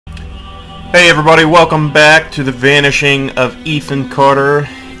Hey everybody, welcome back to the Vanishing of Ethan Carter.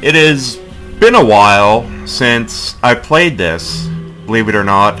 It has been a while since I played this, believe it or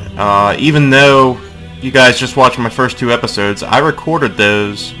not. Even though you guys just watched my first two episodes, I recorded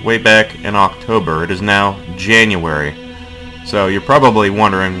those way back in October. It is now January. So you're probably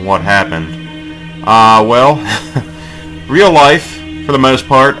wondering what happened. Well, real life for the most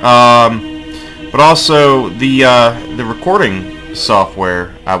part, but also the recording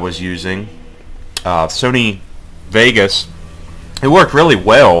software I was using, Sony Vegas, it worked really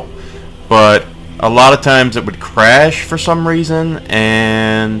well, but a lot of times it would crash for some reason,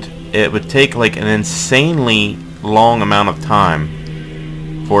 and it would take like an insanely long amount of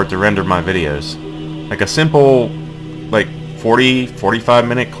time for it to render my videos. Like a simple, like 45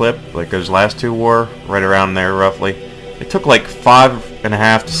 minute clip, like those last two were, right around there roughly. It took like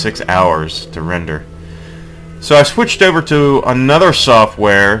 5.5 to 6 hours to render. So I switched over to another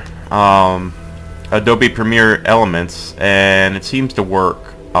software, Adobe Premiere Elements, and it seems to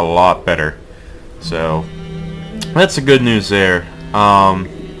work a lot better. So that's the good news there. But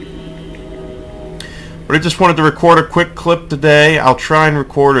I just wanted to record a quick clip today. I'll try and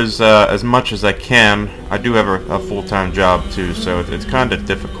record as much as I can. I do have a full-time job too, so it's kind of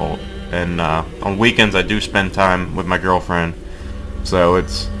difficult. And on weekends I do spend time with my girlfriend, so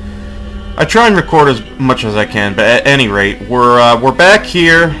I try and record as much as I can. But at any rate, we're back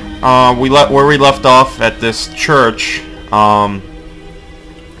here. Where we left off at this church. God,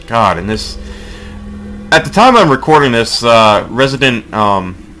 and this, at the time I'm recording this, the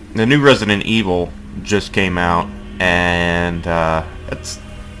new Resident Evil just came out, and it's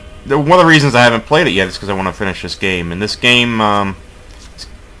one of the reasons I haven't played it yet is because I want to finish this game. And this game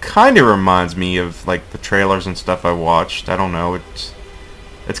kind of reminds me of like the trailers and stuff I watched. I don't know,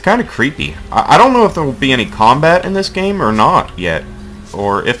 it's kind of creepy. I don't know if there will be any combat in this game or not yet,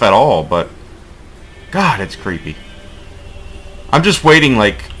 or if at all, but God, it's creepy. I'm just waiting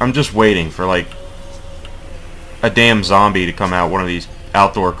for like a damn zombie to come out one of these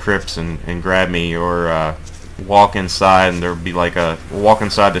outdoor crypts and grab me, or walk inside and there'll be like walk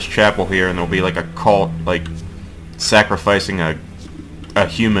inside this chapel here and there'll be like a cult like sacrificing a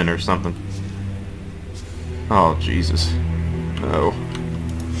human or something. Oh Jesus. No.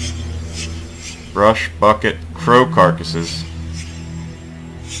 Brush, bucket, crow carcasses.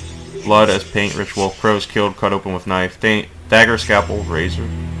 Blood as paint ritual. Crows killed, cut open with knife. Dagger, scalpel, razor.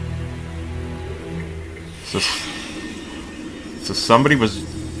 So somebody was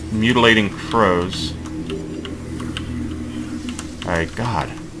mutilating crows. Alright,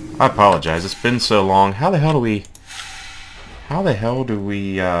 God. I apologize. It's been so long. How the hell do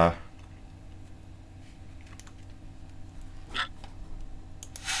we...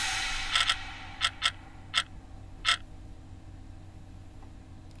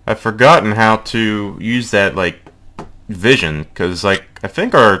 I've forgotten how to use that, like, vision, because, like, I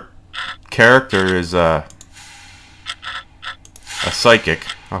think our character is, a psychic.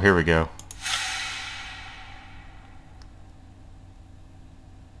 Oh, here we go.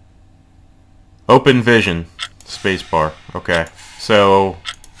 Open vision. Spacebar. Okay. So...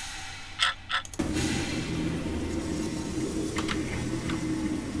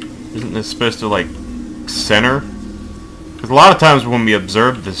 isn't this supposed to, like, center? Because a lot of times when we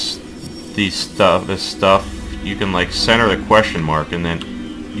observe this stuff, you can like center the question mark, and then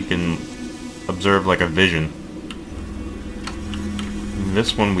you can observe like a vision. And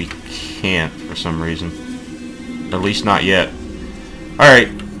this one we can't for some reason, at least not yet. All right.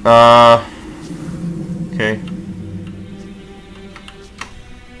 Okay.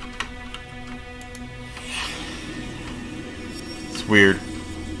 It's weird.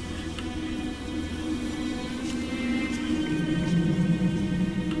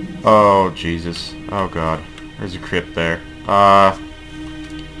 Oh, Jesus. Oh, God. There's a crypt there. I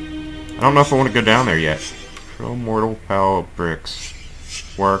don't know if I want to go down there yet. Pro mortal pile of bricks.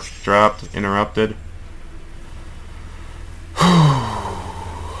 Work. Dropped. Interrupted.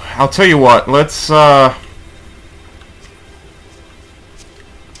 I'll tell you what. Let's,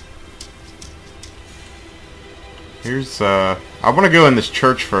 here's, I want to go in this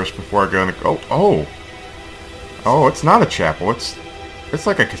church first before I go in the... Oh, it's not a chapel. It's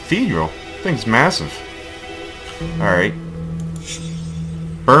like a cathedral. Thing's massive. Alright.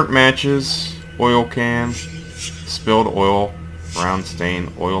 Burnt matches, oil can, spilled oil, brown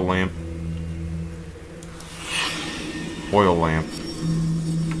stain, oil lamp. Oil lamp.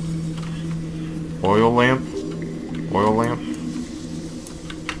 Oil lamp? Oil lamp?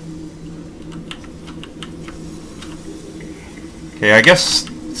 Okay, I guess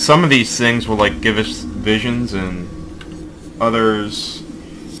some of these things will like give us visions and others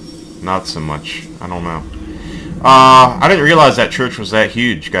not so much. I don't know. I didn't realize that church was that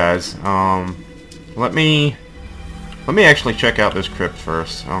huge, guys. Let me actually check out this crypt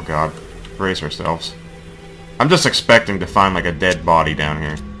first. Oh god. Brace ourselves. I'm just expecting to find like a dead body down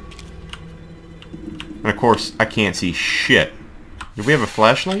here. And of course, I can't see shit. Do we have a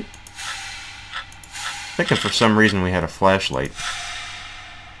flashlight? Thinking for some reason we had a flashlight.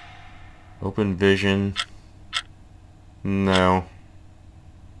 Open vision. No.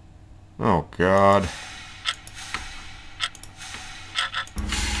 Oh god.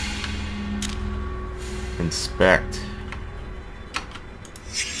 Inspect.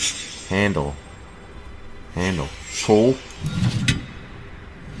 Handle. Handle. Pull.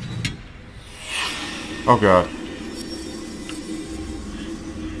 Oh god.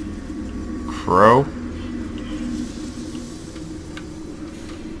 Crow.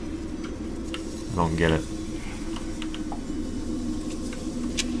 I don't get it.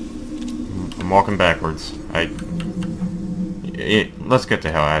 I'm walking backwards. Let's get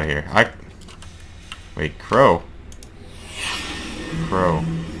the hell out of here. Wait, crow. Crow.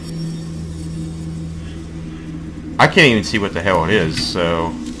 I can't even see what the hell it is,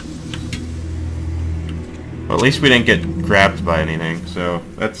 so... Well, at least we didn't get grabbed by anything, so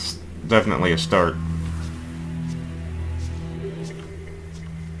that's definitely a start.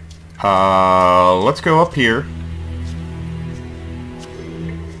 Let's go up here.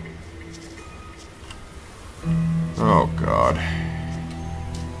 Oh, God.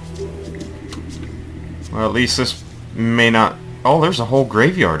 Well, at least this may not... Oh, there's a whole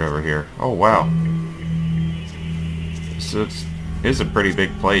graveyard over here. Oh, wow. So it is a pretty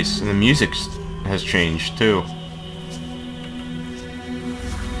big place. And the music has changed, too.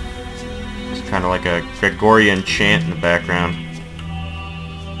 It's kind of like a Gregorian chant in the background.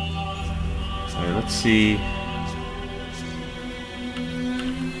 Alright, let's see...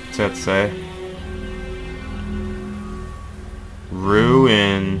 What's that say?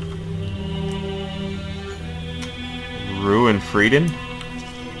 Ruin Frieden?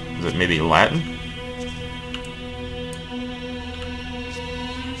 Is it maybe Latin?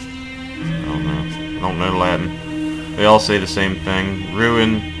 I don't know. I don't know Latin. They all say the same thing.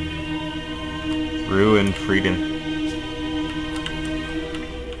 Ruin Frieden.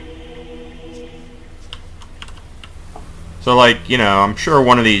 So, like, you know, I'm sure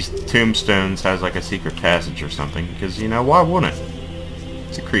one of these tombstones has, like, a secret passage or something. Because, you know, why wouldn't it?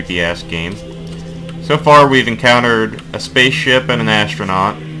 It's a creepy-ass game. So far, we've encountered a spaceship and an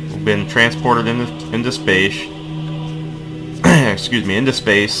astronaut. We've been transported into space. Excuse me, into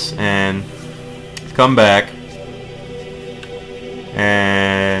space. And come back.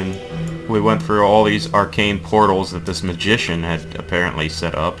 And we went through all these arcane portals that this magician had apparently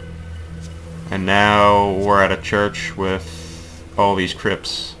set up. And now we're at a church with all these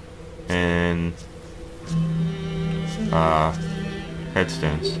crypts and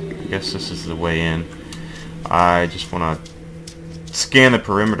headstones. I guess this is the way in. I just want to scan the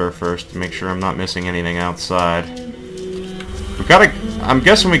perimeter first to make sure I'm not missing anything outside. We gotta... I'm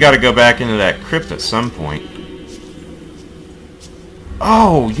guessing we gotta go back into that crypt at some point.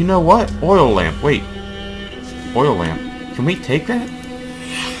 Oh, you know what? Oil lamp. Wait. Oil lamp. Can we take that?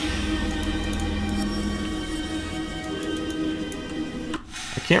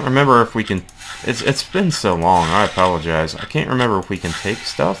 I can't remember if we can... It's been so long, I apologize. I can't remember if we can take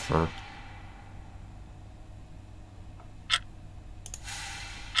stuff, or...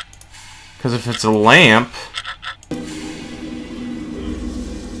 Because if it's a lamp...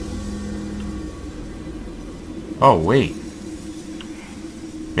 Oh, wait.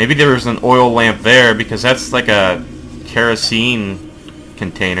 Maybe there was an oil lamp there, because that's like a kerosene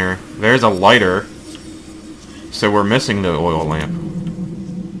container. There's a lighter. So we're missing the oil lamp.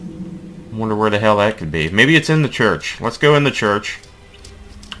 Wonder where the hell that could be. Maybe it's in the church. Let's go in the church.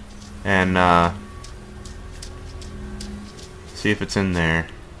 And, see if it's in there.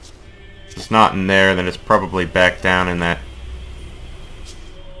 If it's not in there, then it's probably back down in that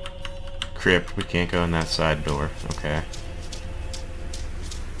crypt. We can't go in that side door. Okay.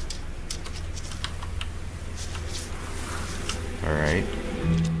 Alright.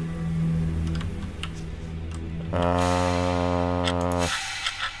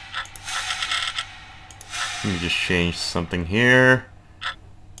 Let me just change something here.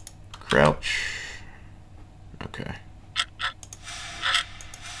 Crouch. Okay.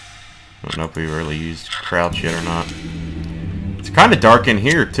 I don't know if we really used crouch yet or not. It's kind of dark in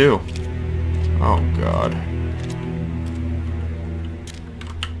here, too. Oh, God.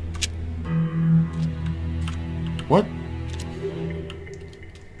 What?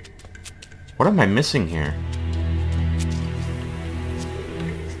 What am I missing here?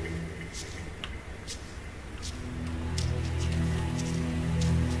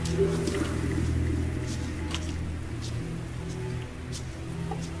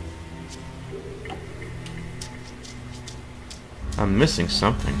 I'm missing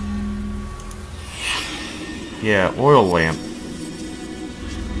something. Yeah, oil lamp.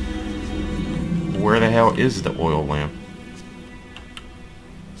 Where the hell is the oil lamp?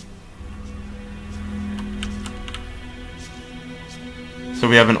 So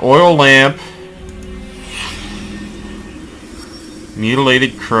we have an oil lamp,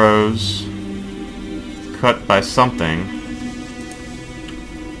 mutilated crows, cut by something.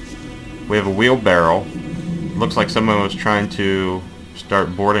 We have a wheelbarrow. Looks like someone was trying to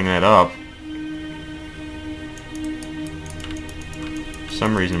start boarding that up. For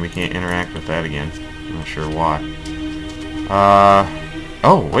some reason we can't interact with that again. I'm not sure why.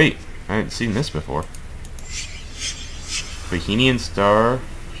 Oh wait, I hadn't seen this before. Bohemian Star,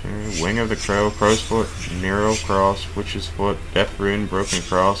 Wing of the Crow, Crow's Foot, Nero Cross, Witch's Foot, Death Rune, Broken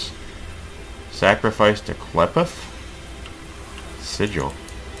Cross, Sacrifice to Klepeth, Sigil.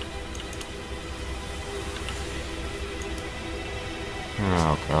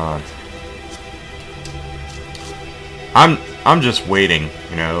 Oh god. I'm just waiting,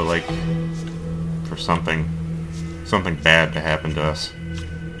 you know, like for something bad to happen to us.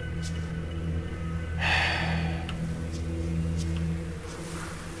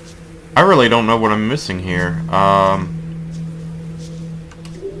 I really don't know what I'm missing here. I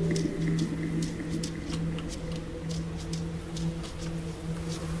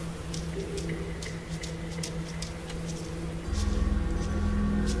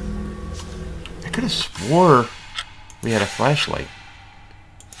could have swore we had a flashlight.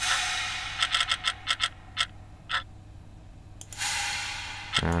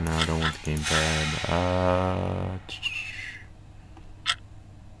 Oh no, I don't want the game bad.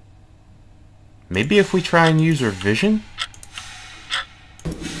 Maybe if we try and use our vision?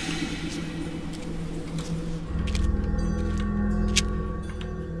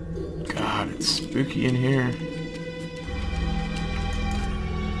 God, it's spooky in here.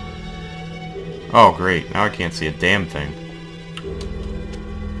 Oh great, now I can't see a damn thing.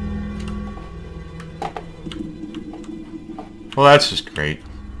 Well, that's just great.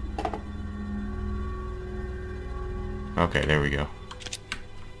 Okay, there we go.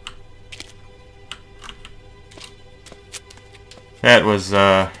 That was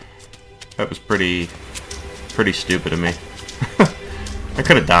pretty stupid of me. I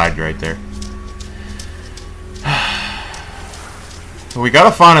could have died right there. We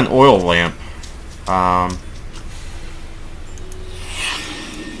gotta find an oil lamp.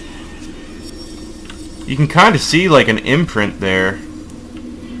 You can kind of see like an imprint there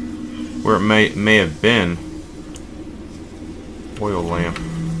where it may have been. Oil lamp.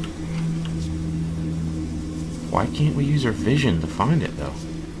 Why can't we use our vision to find it though?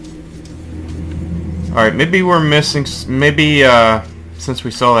 Alright, maybe we're missing, maybe since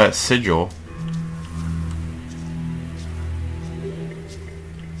we saw that sigil.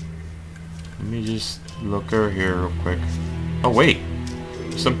 Let me just look over here real quick. Oh wait,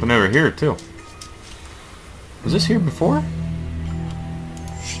 there's something over here too. Was this here before?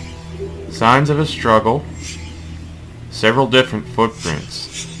 Signs of a struggle. Several different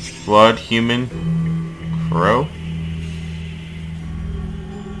footprints. Blood, human, crow.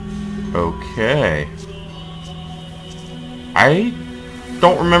 Okay. I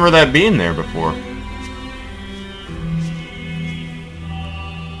don't remember that being there before.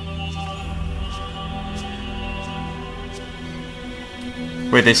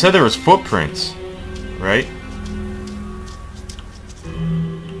 Wait, they said there was footprints, right?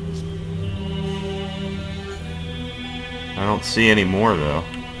 I don't see any more though.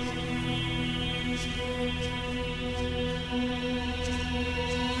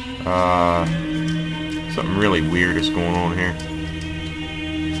 Something really weird is going on here.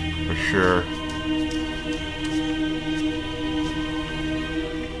 For sure.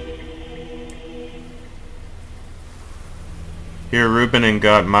 Here, Reuben and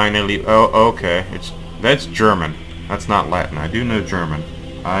God minely. Oh, okay. That's German. That's not Latin. I do know German.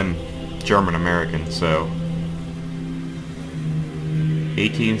 I'm German American, so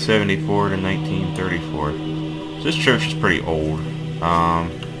 1874 to 1934. So this church is pretty old.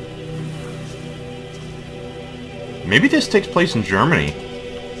 Maybe this takes place in Germany.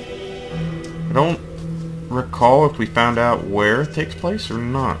 I don't recall if we found out where it takes place or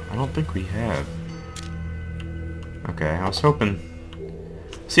not. I don't think we have. Okay, I was hoping...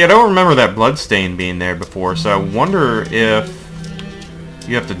 See, I don't remember that bloodstain being there before, so I wonder if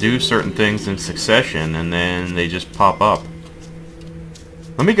you have to do certain things in succession and then they just pop up.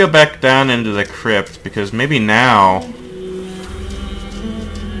 Let me go back down into the crypt, because maybe now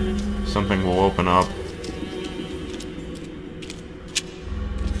something will open up.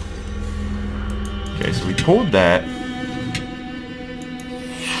 Okay, so we pulled that.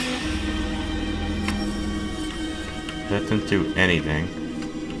 That didn't do anything.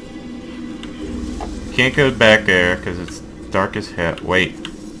 Can't go back there because it's dark as hell. Wait.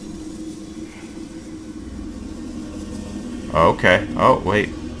 Okay. Oh, wait.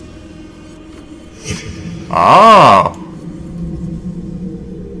 Oh!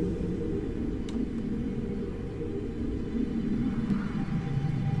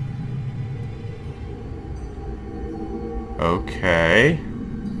 Okay.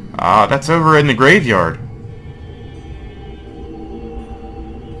 Ah, that's over in the graveyard.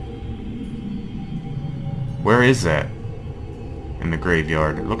 Where is that? In the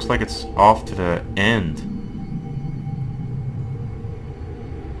graveyard. It looks like it's off to the end.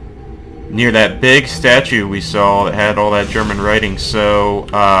 Near that big statue we saw that had all that German writing, so,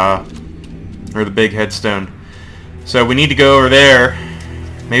 or the big headstone. So we need to go over there.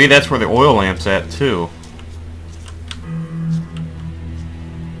 Maybe that's where the oil lamp's at, too.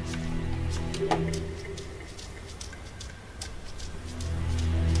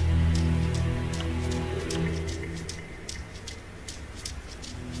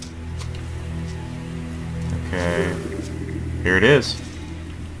 Okay, here it is.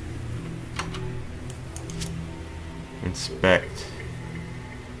 Inspect.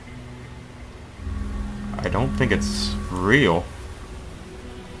 I don't think it's real.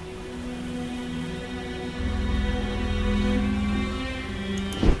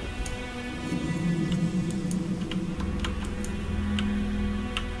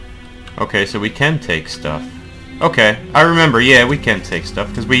 Okay, so we can take stuff. Okay, I remember. Yeah, we can take stuff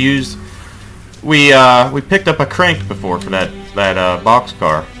because we picked up a crank before for that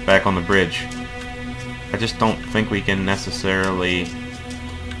boxcar back on the bridge. I just don't think we can necessarily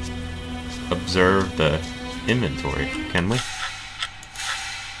observe the inventory, can we?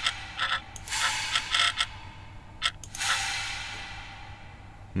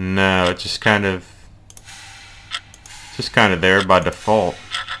 No, it's just kind of there by default.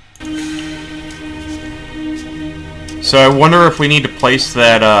 So I wonder if we need to place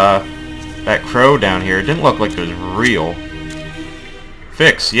that that crow down here. It didn't look like it was real.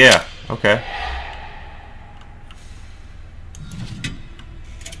 Fix, yeah, okay.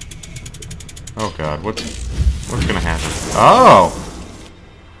 Oh god, what's gonna happen? Oh!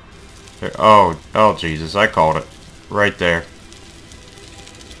 There, oh Jesus, I called it. Right there.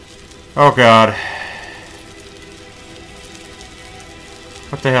 Oh god.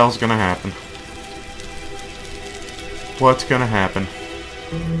 What the hell's gonna happen? What's gonna happen?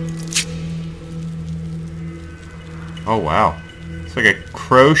 Oh wow. It's like a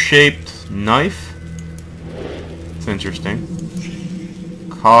crow-shaped knife. It's interesting.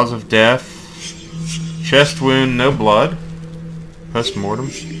 Cause of death. Chest wound, no blood. Post-mortem.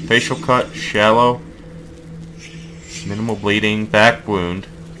 Facial cut, shallow. Minimal bleeding. Back wound.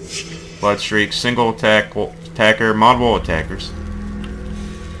 Blood streak, single attacker, multiple attackers.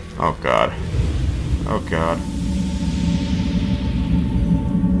 Oh god. Oh god.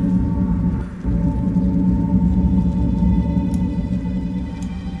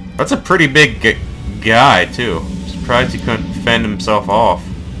 That's a pretty big guy, too. Surprised he couldn't fend himself off.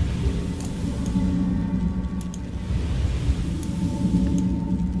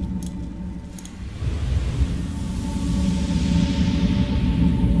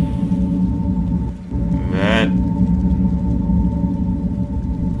 That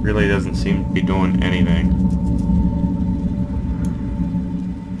really doesn't seem to be doing anything.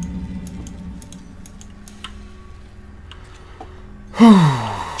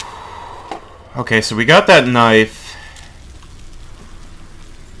 Okay, so we got that knife.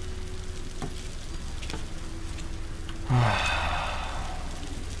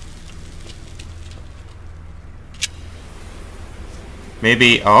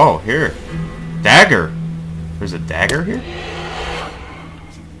 Maybe, oh, here. Dagger. There's a dagger here?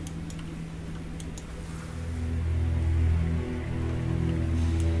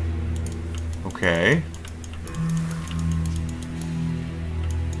 Okay.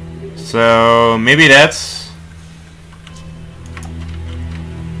 So, maybe that's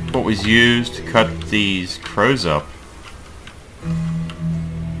what was used to cut these crows up.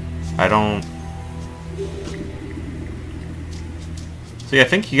 I don't... See, I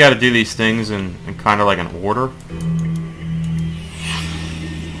think you gotta do these things in kind of like an order.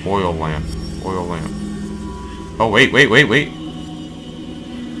 Oil lamp. Oil lamp. Oh, wait.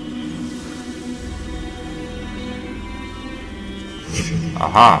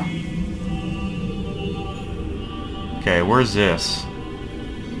 Aha. Okay, where's this?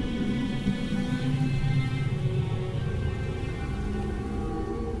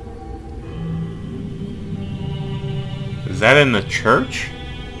 Is that in the church?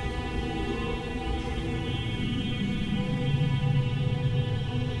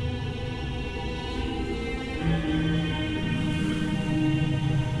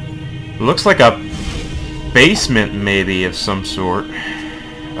 Looks like a basement, maybe, of some sort.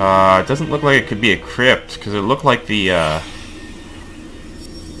 It doesn't look like it could be a crypt, because it looked like the,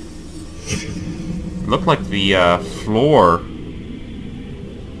 floor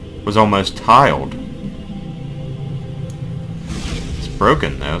was almost tiled. It's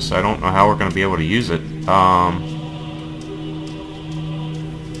broken, though, so I don't know how we're going to be able to use it.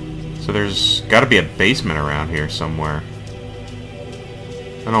 So there's got to be a basement around here somewhere.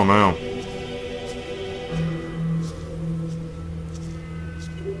 I don't know.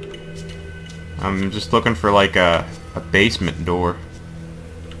 I'm just looking for like a basement door.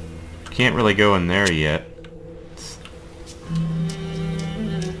 Can't really go in there yet.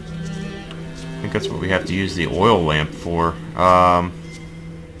 I think that's what we have to use the oil lamp for.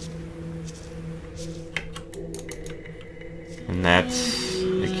 And that's...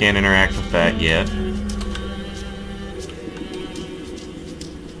 I can't interact with that yet.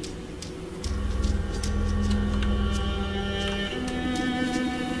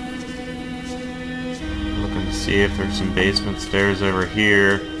 Looking to see if there's some basement stairs over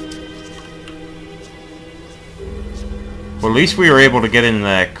here. Well, at least we were able to get into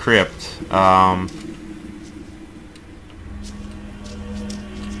that crypt. I'm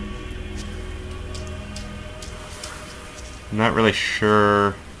not really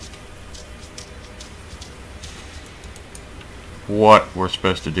sure what we're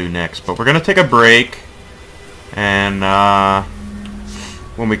supposed to do next, but we're going to take a break, and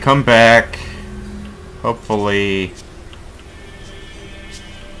when we come back, hopefully...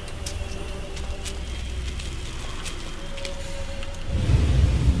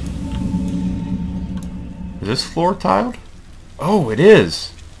 Is this floor tiled? Oh, it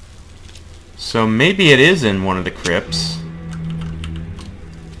is! So maybe it is in one of the crypts.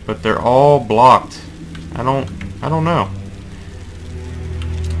 But they're all blocked. I don't know.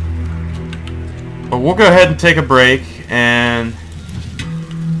 But we'll go ahead and take a break, and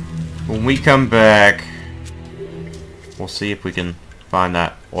when we come back, we'll see if we can find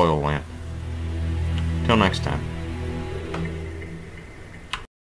that oil lamp. Till next time.